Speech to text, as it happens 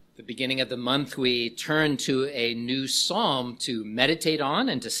The beginning of the month, we turn to a new psalm to meditate on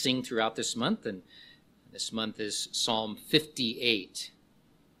and to sing throughout this month. And this month is Psalm 58.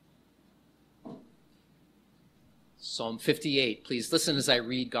 Psalm 58. Please listen as I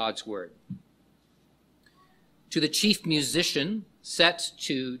read God's word. To the chief musician, set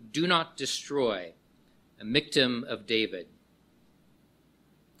to Do Not Destroy, a Miktam of David.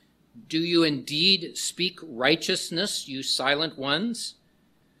 Do you indeed speak righteousness, you silent ones?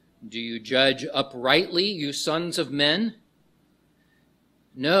 Do you judge uprightly, you sons of men?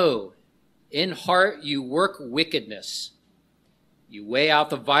 No, in heart you work wickedness. You weigh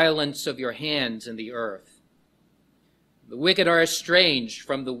out the violence of your hands in the earth. The wicked are estranged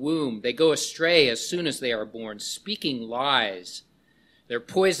from the womb. They go astray as soon as they are born, speaking lies. Their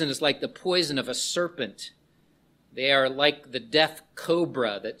poison is like the poison of a serpent. They are like the deaf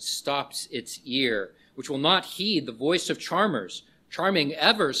cobra that stops its ear, which will not heed the voice of charmers, charming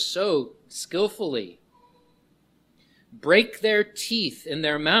ever so skillfully. Break their teeth in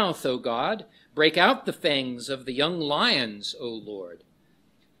their mouth, O God. Break out the fangs of the young lions, O Lord.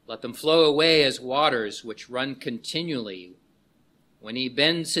 Let them flow away as waters which run continually. When he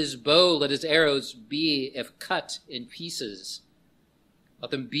bends his bow, let his arrows be if cut in pieces.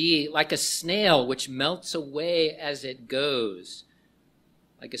 Let them be like a snail which melts away as it goes,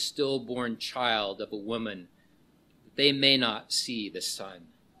 like a stillborn child of a woman, that they may not see the sun.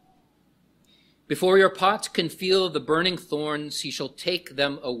 Before your pot can feel the burning thorns, he shall take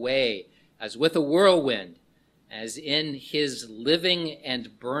them away, as with a whirlwind, as in his living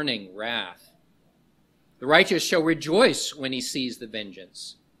and burning wrath. The righteous shall rejoice when he sees the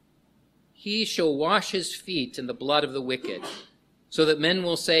vengeance. He shall wash his feet in the blood of the wicked, so that men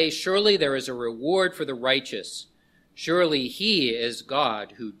will say, surely there is a reward for the righteous. Surely he is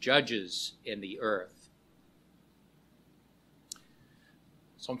God who judges in the earth.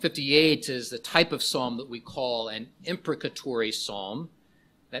 Psalm 58 is the type of psalm that we call an imprecatory psalm.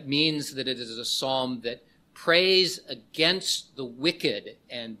 That means that it is a psalm that prays against the wicked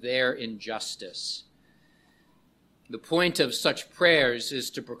and their injustice. The point of such prayers is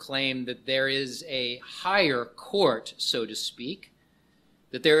to proclaim that there is a higher court, so to speak,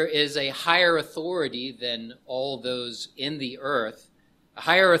 that there is a higher authority than all those in the earth, a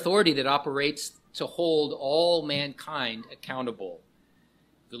higher authority that operates to hold all mankind accountable.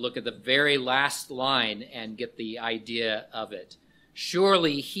 To look at the very last line and get the idea of it.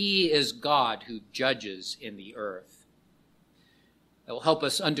 Surely he is God who judges in the earth. That will help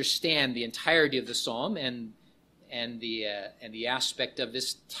us understand the entirety of the psalm and the aspect of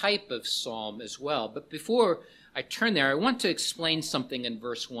this type of psalm as well. But before I turn there, I want to explain something in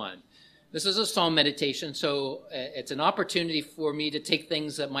verse 1. This is a psalm meditation, so it's an opportunity for me to take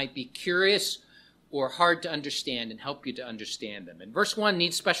things that might be curious or hard to understand and help you to understand them. And verse 1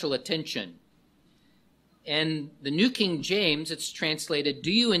 needs special attention. In the New King James, it's translated, do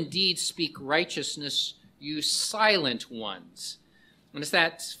you indeed speak righteousness, you silent ones? And it's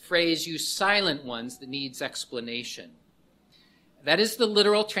that phrase, you silent ones, that needs explanation. That is the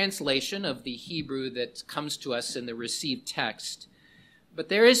literal translation of the Hebrew that comes to us in the received text. But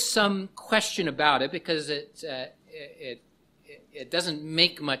there is some question about it because it doesn't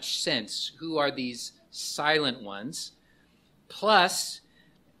make much sense. Who are these silent ones? Plus,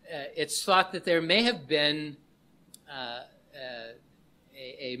 it's thought that there may have been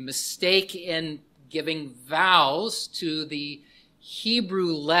a mistake in giving vowels to the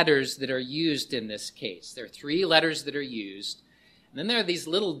Hebrew letters that are used in this case. There are 3 letters that are used. And then there are these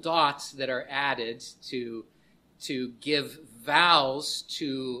little dots that are added to give vowels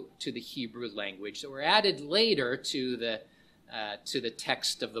to the Hebrew language that were added later to the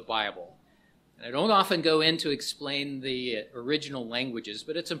text of the Bible. And I don't often go in to explain the original languages,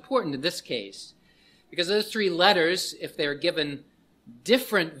 but it's important in this case because those 3 letters, if they're given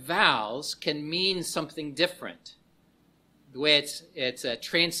different vowels, can mean something different. The way it's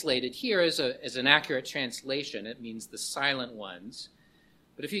translated here is an accurate translation. It means the silent ones.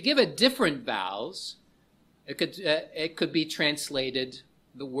 But if you give it different vowels, it could be translated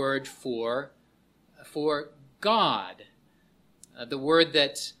the word for God. The word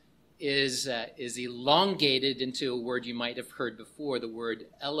that is elongated into a word you might have heard before, the word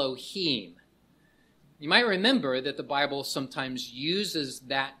Elohim. You might remember that the Bible sometimes uses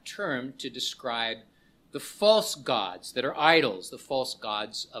that term to describe the false gods that are idols, the false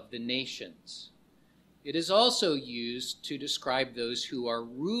gods of the nations. It is also used to describe those who are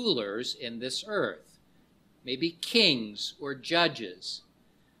rulers in this earth, maybe kings or judges.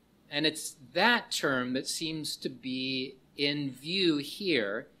 And it's that term that seems to be in view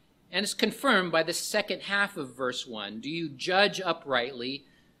here, and it's confirmed by the second half of verse 1. Do you judge uprightly?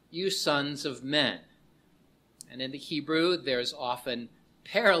 you sons of men. And in the Hebrew, there's often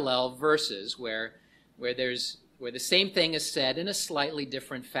parallel verses where the same thing is said in a slightly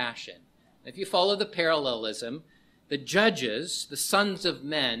different fashion. If you follow the parallelism, the judges, the sons of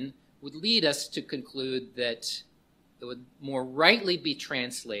men, would lead us to conclude that it would more rightly be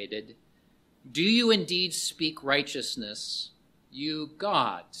translated, do you indeed speak righteousness, you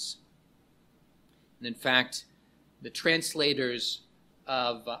gods? And in fact, the translators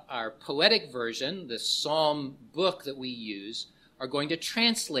of our poetic version, the psalm book that we use, are going to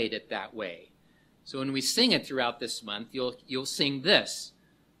translate it that way. So when we sing it throughout this month, you'll sing this: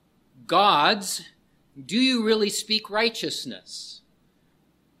 gods, do you really speak righteousness?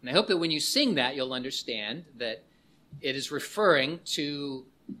 And I hope that when you sing that, you'll understand that it is referring to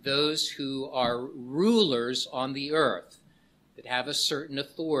those who are rulers on the earth, that have a certain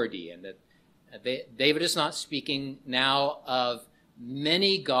authority, and that David is not speaking now of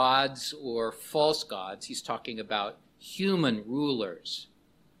many gods or false gods. He's talking about human rulers.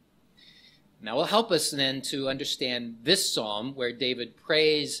 Now, it will help us then to understand this psalm where David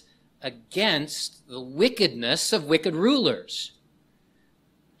prays against the wickedness of wicked rulers.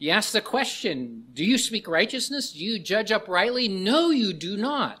 He asks the question, do you speak righteousness? Do you judge uprightly? No, you do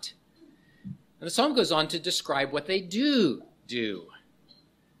not. And the psalm goes on to describe what they do.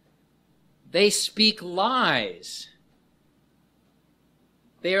 They speak lies.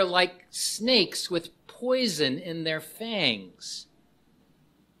 They are like snakes with poison in their fangs.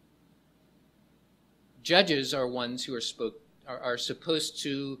 Judges are ones who are supposed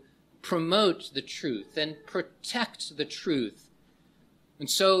to promote the truth and protect the truth. And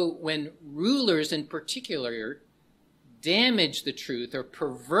so when rulers in particular damage the truth or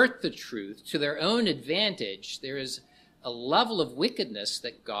pervert the truth to their own advantage, there is a level of wickedness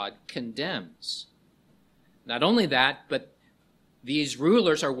that God condemns. Not only that, but these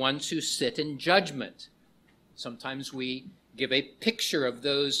rulers are ones who sit in judgment. Sometimes we give a picture of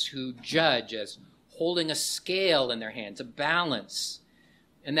those who judge as holding a scale in their hands, a balance,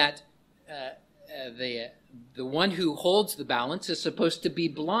 and that the one who holds the balance is supposed to be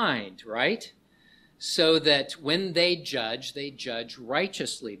blind, right? So that when they judge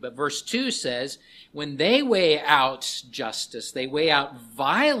righteously. But verse 2 says, when they weigh out justice, they weigh out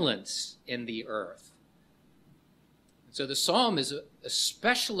violence in the earth. So the psalm is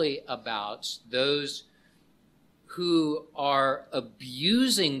especially about those who are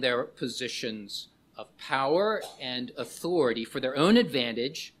abusing their positions of power and authority for their own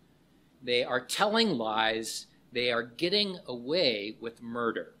advantage. They are telling lies. They are getting away with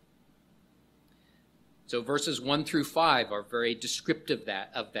murder. So verses 1 through 5 are very descriptive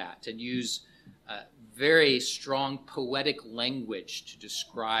of that and use very strong poetic language to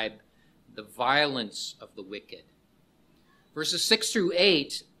describe the violence of the wicked. Verses 6 through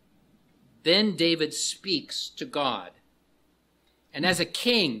 8, then David speaks to God. And as a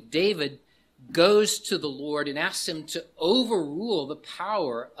king, David goes to the Lord and asks him to overrule the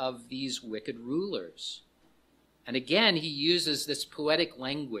power of these wicked rulers. And again, he uses this poetic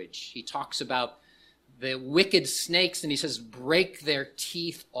language. He talks about the wicked snakes, and he says, break their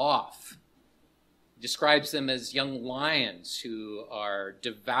teeth off. He describes them as young lions who are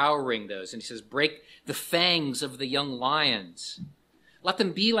devouring those. And he says, break the fangs of the young lions. Let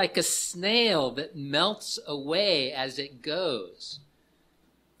them be like a snail that melts away as it goes.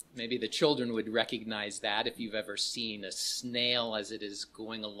 Maybe the children would recognize that if you've ever seen a snail as it is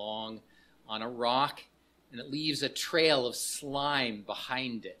going along on a rock, and it leaves a trail of slime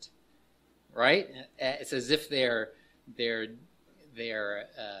behind it. Right? It's as if they're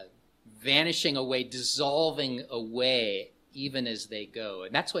vanishing away, dissolving away, even as they go.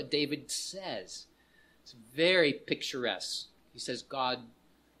 And that's what David says. It's very picturesque. He says, God,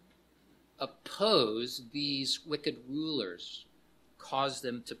 oppose these wicked rulers, cause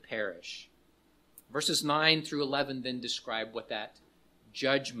them to perish. Verses 9 through 11 then describe what that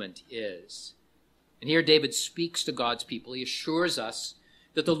judgment is. And here David speaks to God's people. He assures us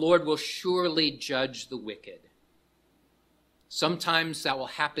that the Lord will surely judge the wicked. Sometimes that will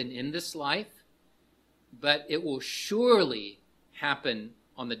happen in this life, but it will surely happen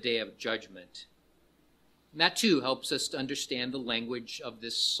on the day of judgment. And that too helps us to understand the language of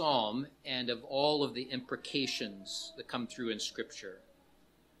this psalm and of all of the imprecations that come through in Scripture.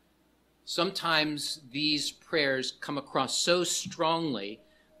 Sometimes these prayers come across so strongly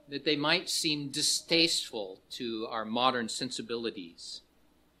that they might seem distasteful to our modern sensibilities.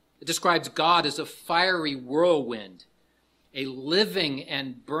 It describes God as a fiery whirlwind, a living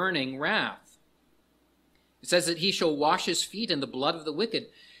and burning wrath. It says that he shall wash his feet in the blood of the wicked,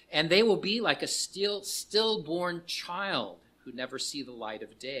 and they will be like a stillborn child. who never see the light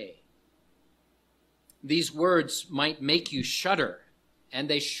of day. These words might make you shudder, and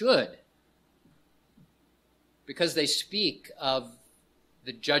they should, because they speak of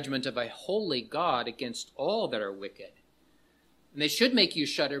the judgment of a holy God against all that are wicked. And they should make you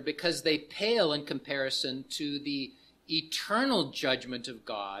shudder because they pale in comparison to the eternal judgment of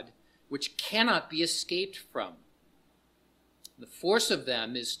God, which cannot be escaped from. The force of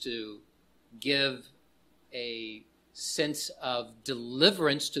them is to give a sense of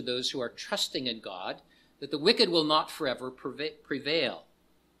deliverance to those who are trusting in God, that the wicked will not forever prevail.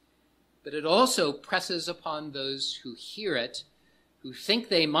 But it also presses upon those who hear it, who think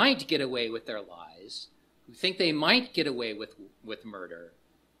they might get away with their lies, who think they might get away with murder,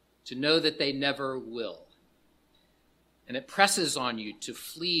 to know that they never will. And it presses on you to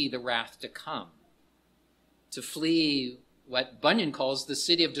flee the wrath to come, to flee what Bunyan calls the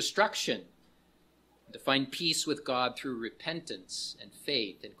city of destruction, to find peace with God through repentance and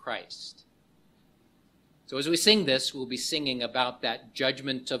faith in Christ. So as we sing this, we'll be singing about that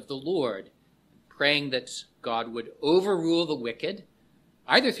judgment of the Lord, praying that God would overrule the wicked,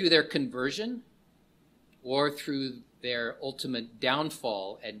 either through their conversion or through their ultimate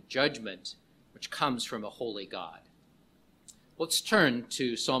downfall and judgment, which comes from a holy God. Let's turn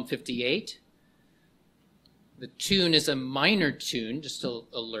to Psalm 58. The tune is a minor tune, just to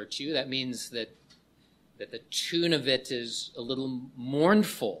alert you. That means that the tune of it is a little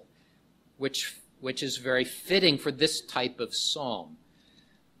mournful, which is very fitting for this type of psalm.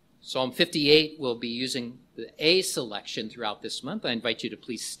 Psalm 58 will be using the A selection throughout this month. I invite you to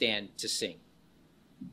please stand to sing.